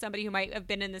hurtful to somebody who might have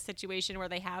been in this situation where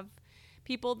they have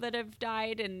people that have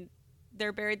died and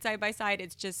they're buried side by side.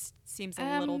 It just seems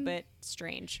a little bit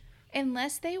strange.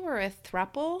 Unless they were a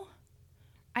throuple,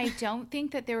 I don't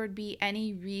think that there would be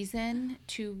any reason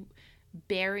to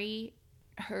bury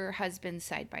her husband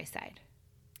side by side.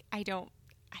 I don't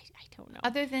know.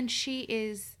 Other than she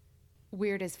is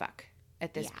weird as fuck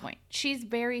at this point. She's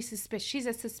very suspicious. She's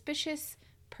a suspicious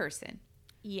person.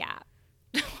 Yeah.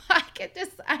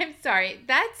 I'm sorry.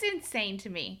 That's insane to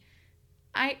me.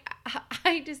 I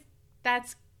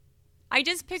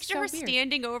just picture her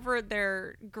standing over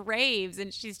their graves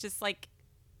and she's just like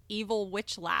evil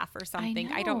witch laugh or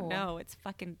something. I don't know.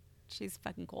 She's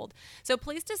fucking cold. So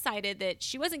police decided that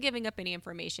she wasn't giving up any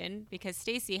information because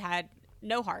Stacy had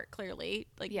no heart, clearly.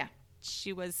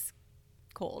 She was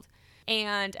cold.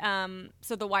 And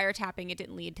so the wiretapping, it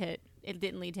didn't lead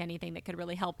to anything that could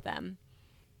really help them.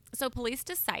 So police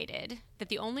decided that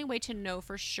the only way to know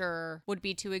for sure would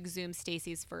be to exhume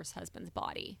Stacy's first husband's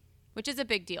body, which is a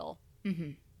big deal.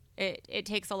 Mm-hmm. It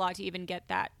takes a lot to even get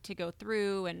that to go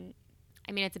through, and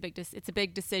I mean it's a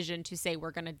big decision to say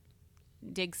we're gonna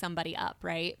dig somebody up,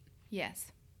 right?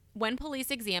 Yes. When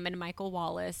police examined Michael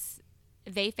Wallace,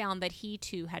 they found that he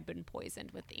too had been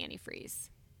poisoned with antifreeze.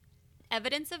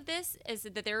 Evidence of this is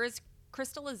that there is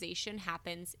crystallization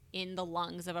happens in the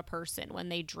lungs of a person when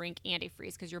they drink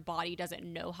antifreeze because your body doesn't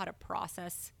know how to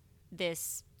process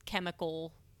this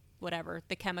chemical, whatever,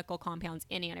 the chemical compounds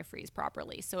in antifreeze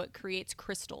properly. So it creates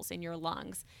crystals in your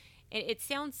lungs. It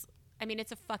sounds, I mean,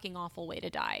 it's a fucking awful way to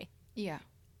die. Yeah.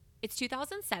 It's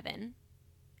 2007,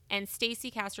 and Stacy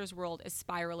Castor's world is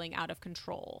spiraling out of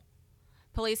control.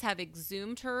 Police have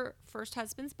exhumed her first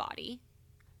husband's body.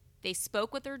 They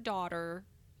spoke with her daughter.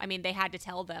 I mean, they had to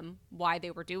tell them why they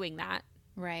were doing that.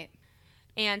 Right.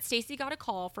 And Stacy got a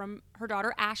call from her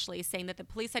daughter, Ashley, saying that the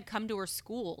police had come to her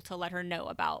school to let her know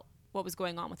about what was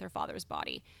going on with her father's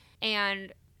body.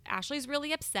 And Ashley's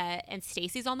really upset, and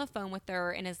Stacy's on the phone with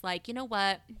her and is like, you know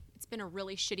what? It's been a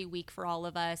really shitty week for all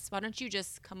of us. Why don't you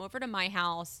just come over to my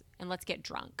house and let's get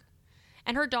drunk?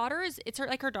 And her daughter it's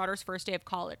her daughter's first day of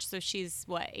college. So she's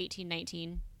 18,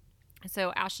 19.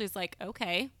 So Ashley's like,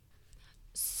 okay.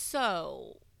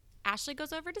 So Ashley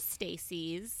goes over to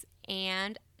Stacy's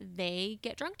and they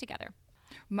get drunk together.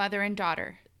 Mother and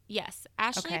daughter. Yes.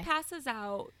 Ashley passes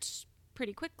out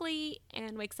pretty quickly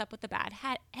and wakes up with a bad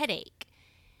headache.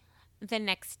 The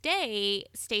next day,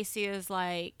 Stacy is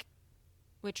like,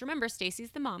 which remember,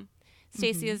 Stacy's the mom.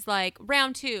 Stacy is like,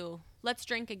 round 2, let's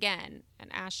drink again.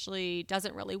 And Ashley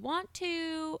doesn't really want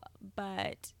to,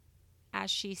 but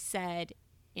as she said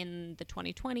in the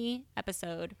 2020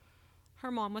 episode,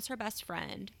 her mom was her best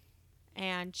friend.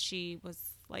 And she was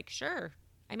like, sure.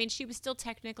 I mean, she was still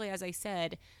technically, as I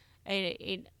said,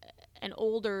 an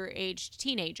older aged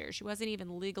teenager. She wasn't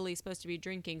even legally supposed to be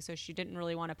drinking, so she didn't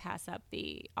really want to pass up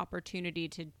the opportunity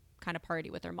to kind of party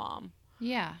with her mom.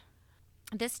 Yeah.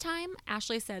 This time,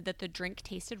 Ashley said that the drink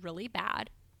tasted really bad,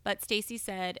 but Stacy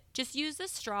said, just use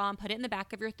this straw and put it in the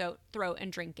back of your throat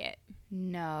and drink it.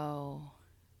 No.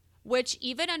 Which,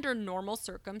 even under normal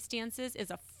circumstances,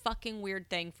 is a fucking weird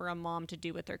thing for a mom to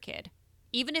do with her kid.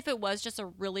 Even if it was just a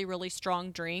really, really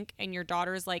strong drink and your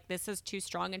daughter's like, this is too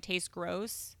strong and tastes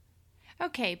gross.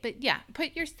 Okay, but you have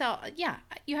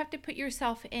to put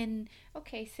yourself in,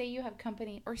 okay, say you have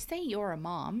company, or say you're a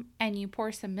mom and you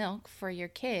pour some milk for your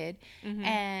kid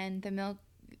and the milk,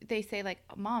 they say like,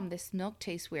 Mom, this milk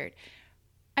tastes weird.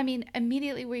 I mean,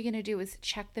 immediately what you're going to do is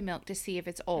check the milk to see if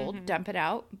it's old, dump it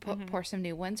out, pour some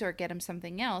new ones, or get them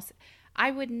something else.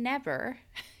 I would never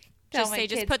just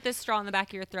put this straw in the back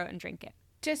of your throat and drink it.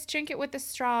 Just drink it with a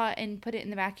straw and put it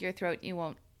in the back of your throat. You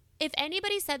won't. If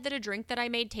anybody said that a drink that I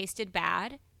made tasted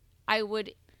bad, I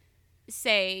would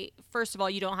say, first of all,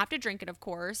 you don't have to drink it, of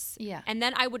course. Yeah. And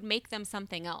then I would make them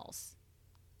something else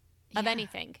of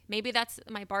anything. Maybe that's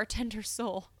my bartender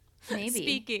soul. Maybe.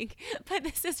 speaking, but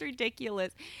this is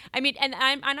ridiculous. I mean, and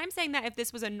I'm saying that if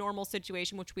this was a normal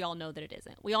situation, which we all know that it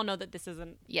isn't. We all know that this is a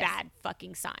bad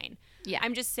fucking sign. Yeah.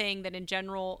 I'm just saying that in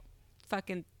general,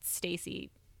 fucking Stacey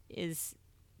is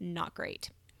not great.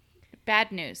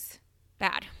 Bad news.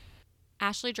 Bad.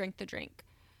 Ashley drank the drink.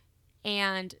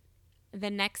 And the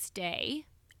next day,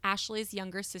 Ashley's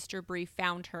younger sister, Bree,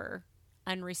 found her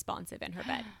unresponsive in her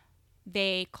bed.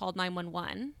 They called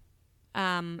 911.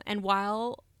 And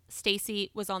while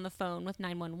Stacey was on the phone with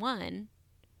 911,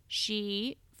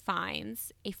 she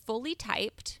finds a fully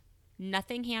typed,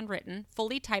 nothing handwritten,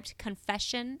 fully typed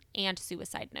confession and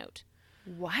suicide note.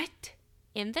 What?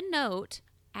 In the note,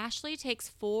 Ashley takes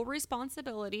full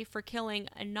responsibility for killing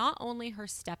not only her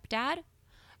stepdad,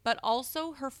 but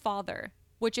also her father,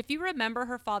 which, if you remember,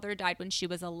 her father died when she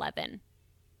was 11.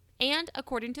 And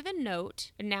according to the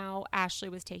note, now Ashley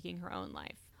was taking her own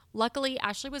life. Luckily,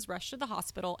 Ashley was rushed to the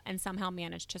hospital and somehow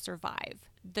managed to survive.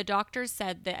 The doctors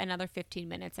said that another 15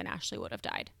 minutes and Ashley would have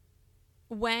died.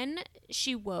 When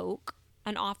she woke,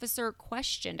 an officer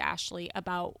questioned Ashley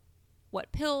about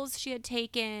what pills she had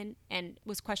taken and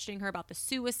was questioning her about the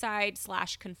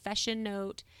suicide/confession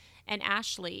note. And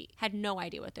Ashley had no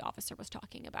idea what the officer was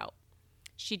talking about.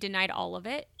 She denied all of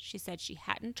it. She said she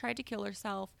hadn't tried to kill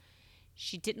herself.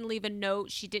 She didn't leave a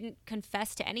note. She didn't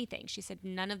confess to anything. She said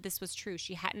none of this was true.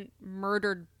 She hadn't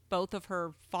murdered both of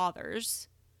her fathers.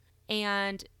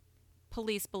 And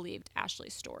police believed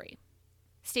Ashley's story.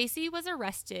 Stacey was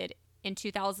arrested in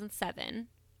 2007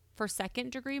 for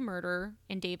second-degree murder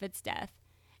in David's death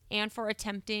and for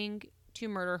attempting to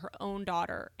murder her own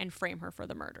daughter and frame her for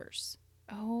the murders.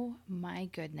 Oh, my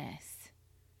goodness.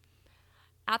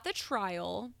 At the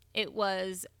trial, it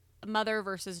was mother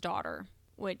versus daughter,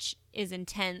 which is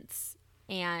intense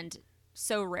and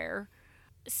so rare.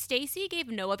 Stacey gave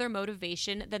no other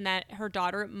motivation than that her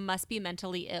daughter must be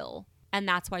mentally ill, and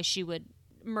that's why she would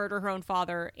murder her own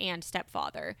father and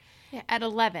stepfather. Yeah, at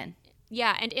 11.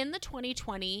 Yeah, and in the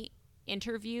 2020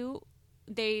 interview,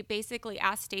 they basically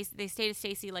asked Stacey, they say to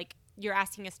Stacey, like, you're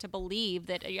asking us to believe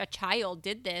that a child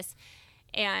did this.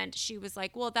 And she was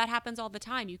like, well, that happens all the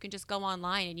time. You can just go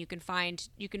online and you can find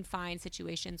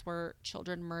situations where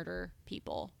children murder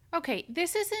people. Okay,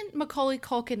 this isn't Macaulay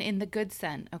Culkin in The Good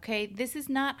Son, okay? This is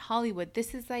not Hollywood.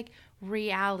 This is like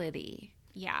reality.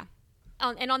 Yeah.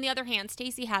 And on the other hand,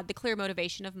 Stacey had the clear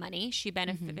motivation of money. She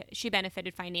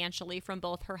benefited financially from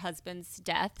both her husband's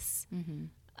deaths. Mm-hmm.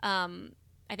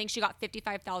 I think she got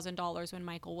 $55,000 when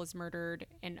Michael was murdered,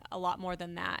 and a lot more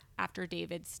than that after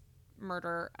David's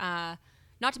murder.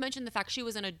 Not to mention the fact she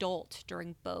was an adult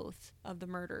during both of the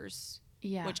murders,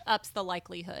 which ups the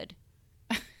likelihood.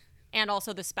 And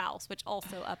also the spouse, which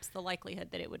also ups the likelihood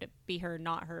that it would be her,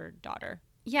 not her daughter.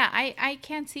 Yeah, I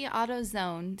can't see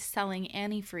AutoZone selling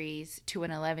antifreeze to an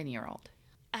 11-year-old.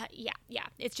 Yeah.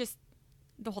 It's just,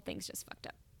 the whole thing's just fucked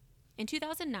up. In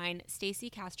 2009, Stacey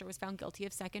Castor was found guilty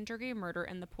of second-degree murder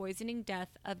and the poisoning death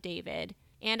of David,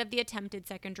 and of the attempted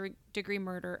second-degree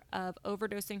murder of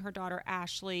overdosing her daughter,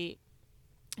 Ashley.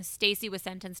 Stacey was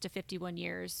sentenced to 51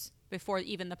 years before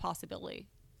even the possibility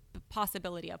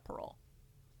of parole.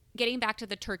 Getting back to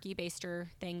the turkey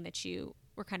baster thing that you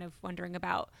were kind of wondering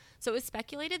about. So it was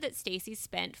speculated that Stacey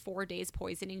spent 4 days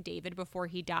poisoning David before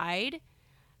he died,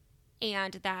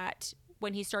 and that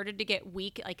when he started to get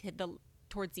weak, like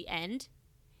towards the end,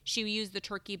 she used the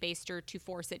turkey baster to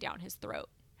force it down his throat.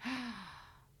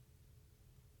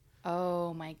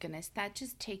 Oh my goodness. That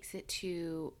just takes it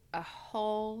to a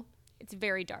whole... It's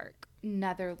very dark.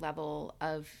 Another level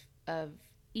of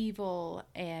evil,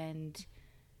 and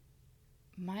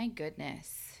my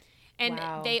goodness. And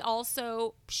wow. They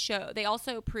also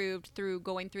proved through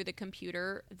going through the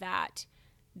computer that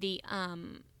the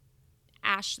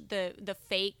the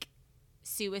fake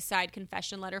suicide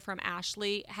confession letter from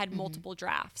Ashley had multiple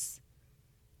drafts.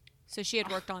 So she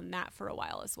had worked on that for a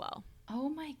while as well. Oh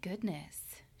my goodness.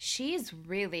 She's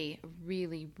really,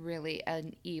 really, really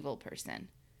an evil person.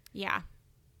 Yeah.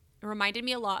 It reminded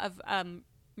me a lot of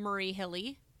Marie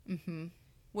Hilly,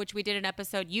 which we did an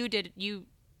episode. You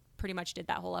pretty much did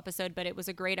that whole episode, but it was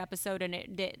a great episode,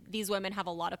 and these women have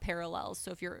a lot of parallels.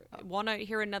 So if you want to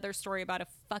hear another story about a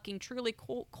fucking truly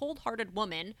cold-hearted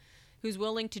woman who's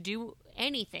willing to do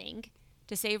anything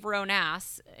to save her own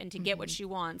ass and to get what she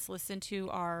wants, listen to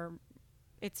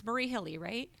it's Marie Hilly,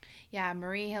 right? Yeah,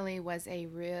 Marie Hilly was a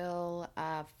real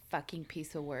fucking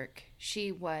piece of work.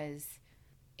 She was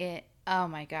it. Oh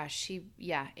my gosh,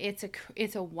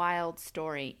 it's a wild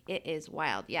story. It is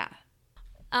wild, yeah.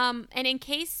 And in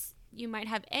case you might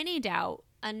have any doubt,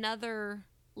 another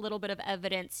little bit of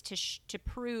evidence to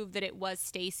prove that it was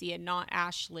Stacey and not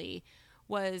Ashley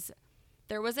was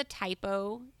There was a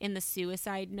typo in the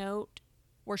suicide note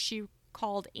where she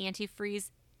called antifreeze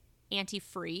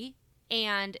anti-free,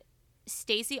 and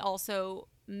Stacy also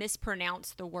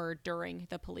mispronounced the word during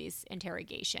the police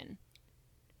interrogation.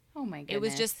 Oh my goodness. It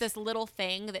was just this little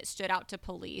thing that stood out to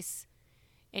police.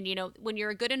 And you know, when you're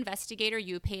a good investigator,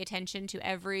 you pay attention to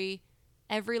every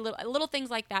little things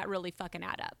like that really fucking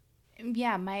add up.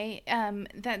 Yeah,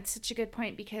 that's such a good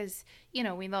point, because, you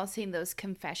know, we've all seen those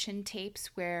confession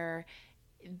tapes where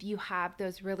you have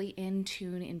those really in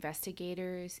tune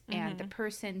investigators, and the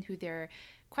person who they're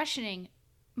questioning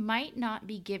might not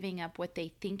be giving up what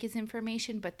they think is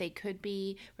information, but they could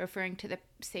be referring to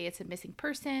say it's a missing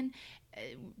person.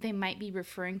 They might be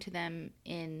referring to them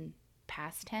in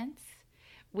past tense,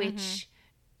 which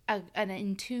an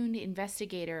in-tuned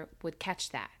investigator would catch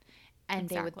that. And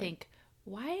they would think,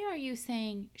 why are you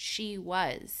saying she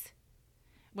was?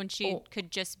 When she could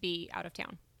just be out of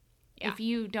town. Yeah. If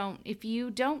you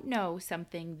don't know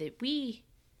something that we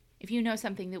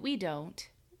don't,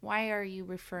 why are you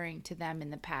referring to them in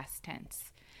the past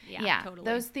tense? Yeah, totally.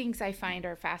 Those things I find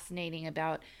are fascinating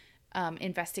about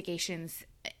investigations,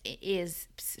 is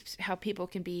how people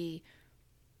can be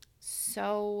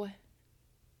so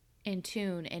in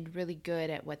tune and really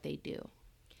good at what they do.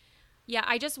 Yeah,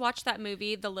 I just watched that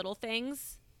movie, The Little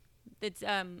Things. It's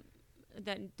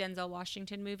that Denzel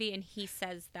Washington movie, and he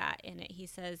says that in it. He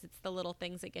says it's the little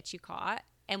things that get you caught.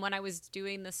 And when I was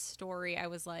doing this story, I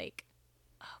was like,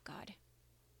 oh God,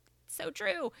 so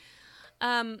true.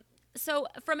 So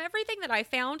from everything that I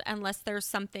found, unless there's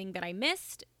something that I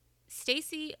missed,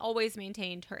 Stacy always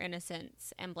maintained her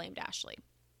innocence and blamed Ashley.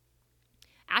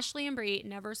 Ashley and Bree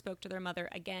never spoke to their mother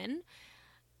again.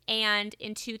 And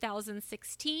in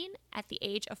 2016, at the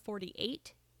age of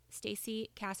 48,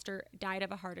 Stacy Castor died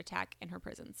of a heart attack in her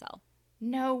prison cell.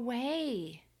 No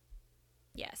way.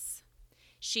 Yes.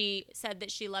 She said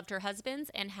that she loved her husbands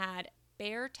and had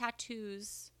bear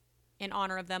tattoos in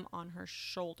honor of them on her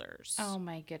shoulders. Oh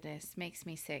my goodness. Makes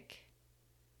me sick.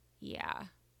 Yeah.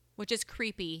 Which is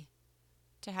creepy,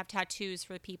 to have tattoos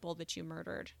for the people that you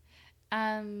murdered.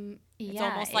 It's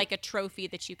almost like a trophy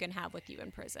that you can have with you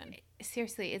in prison.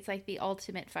 Seriously, it's like the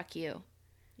ultimate fuck you.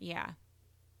 Yeah.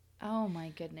 Oh my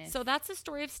goodness. So that's the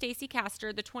story of Stacy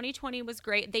Castor. The 2020 was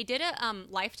great. They did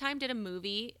Lifetime did a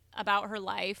movie about her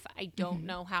life. I don't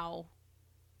know how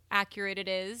accurate it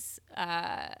is.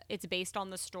 It's based on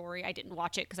the story. I didn't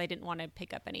watch it because I didn't want to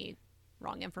pick up any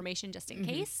wrong information just in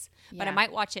case. Yeah. But I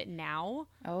might watch it now.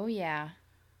 Oh yeah.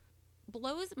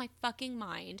 Blows my fucking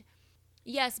mind.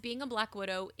 Yes, being a Black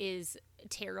Widow is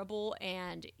terrible,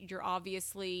 and you're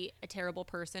obviously a terrible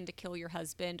person to kill your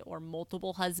husband or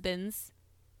multiple husbands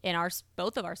in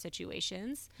both of our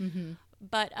situations.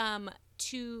 But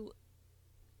to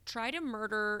try to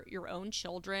murder your own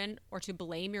children or to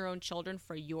blame your own children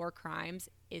for your crimes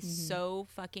is so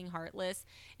fucking heartless.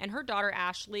 And her daughter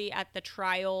Ashley at the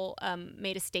trial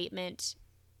made a statement,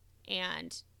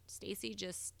 and Stacy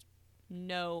just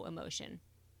no emotion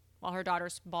while her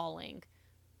daughter's bawling.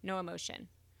 No emotion.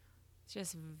 It's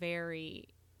just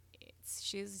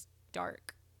she's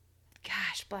dark.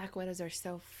 Gosh, Black Widows are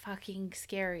so fucking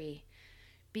scary,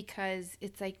 because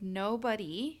it's like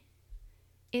nobody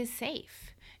is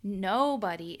safe.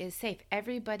 Nobody is safe.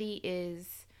 Everybody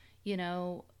is,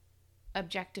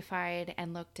 objectified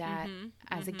and looked at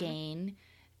as a gain.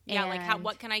 Yeah, like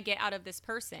what can I get out of this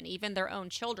person? Even their own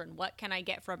children. What can I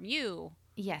get from you?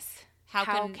 Yes.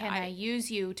 How can I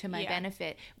use you to my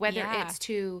benefit? Whether it's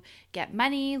to get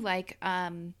money,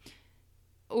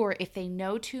 or if they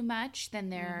know too much, then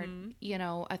they're,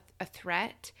 a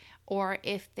threat, or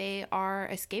if they are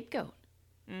a scapegoat.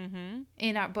 In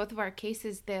both of our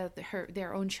cases,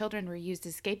 their own children were used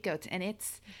as scapegoats. And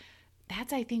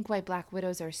that's, I think, why Black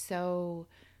Widows are so,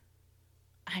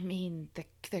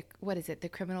 what is it? The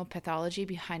criminal pathology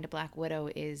behind a Black Widow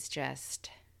is just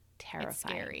terrifying. It's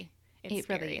scary. It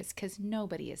really is, because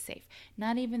nobody is safe.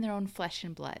 Not even their own flesh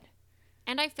and blood.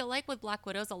 And I feel like with Black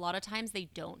Widows, a lot of times they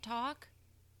don't talk.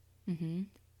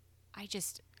 I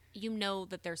just,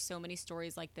 that there's so many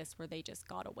stories like this where they just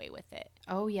got away with it.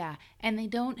 Oh, yeah. And they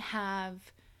don't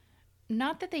have,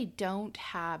 not that they don't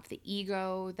have the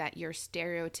ego that your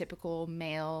stereotypical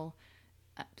male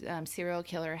serial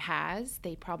killer has.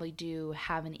 They probably do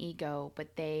have an ego,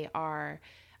 but they are,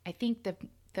 I think the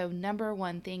number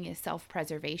one thing is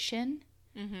self-preservation.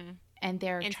 And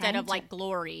they're instead of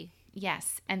glory.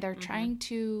 Yes. And they're trying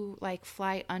to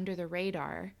fly under the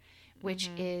radar, which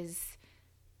is,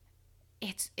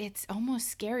 it's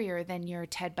almost scarier than your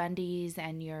Ted Bundys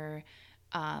and your,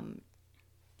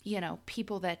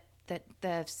 people that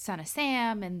the Son of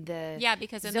Sam and the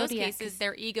because in Zodiac, those cases,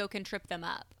 their ego can trip them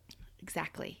up.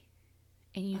 Exactly.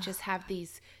 And you just have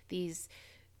these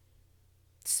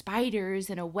spiders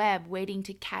in a web waiting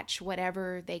to catch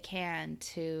whatever they can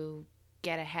to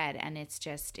get ahead. And it's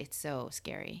so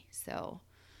scary. So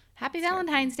happy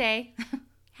Valentine's Day.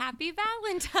 Happy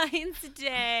Valentine's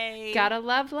Day. Gotta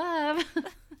love.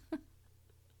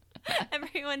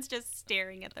 Everyone's just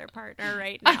staring at their partner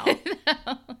right now.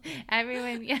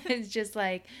 Everyone is just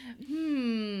like,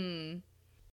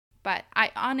 But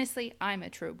I'm a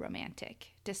true romantic.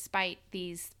 Despite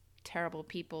these terrible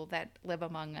people that live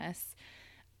among us,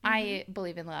 I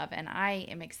believe in love, and I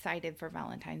am excited for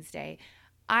Valentine's Day.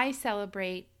 I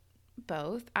celebrate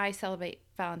both. I celebrate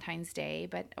Valentine's Day,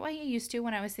 but I used to,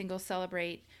 when I was single,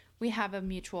 celebrate. We have a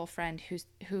mutual friend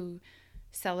who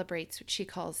celebrates what she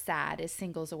calls SAD, is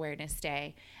Singles Awareness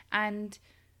Day. And,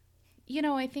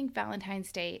 I think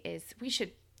Valentine's Day we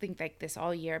should think like this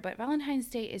all year, but Valentine's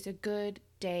Day is a good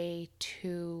day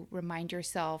to remind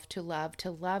yourself to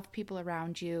love people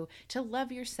around you, to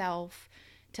love yourself,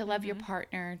 to love your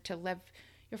partner, to love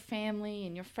your family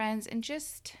and your friends, and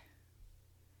just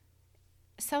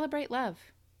celebrate love,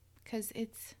 because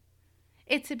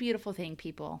it's a beautiful thing,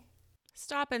 people.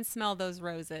 Stop and smell those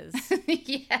roses.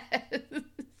 Yes.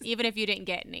 Even if you didn't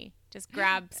get any, just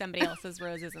grab somebody else's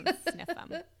roses and sniff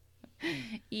them.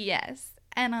 Yes.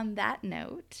 And on that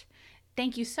note,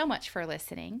 thank you so much for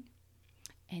listening.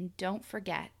 And don't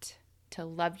forget to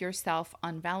love yourself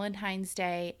on Valentine's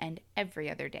Day and every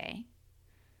other day.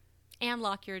 And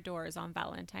lock your doors on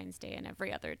Valentine's Day and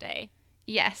every other day.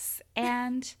 Yes.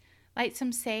 And light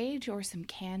some sage or some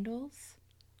candles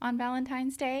on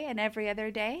Valentine's Day and every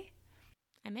other day.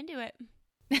 I'm into it.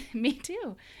 Me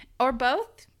too. Or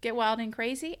both. Get wild and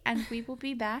crazy. And we will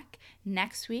be back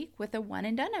next week with a one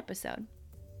and done episode.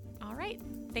 All right.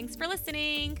 Thanks for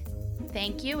listening.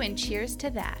 Thank you, and cheers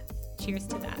to that. Cheers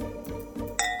to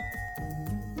that.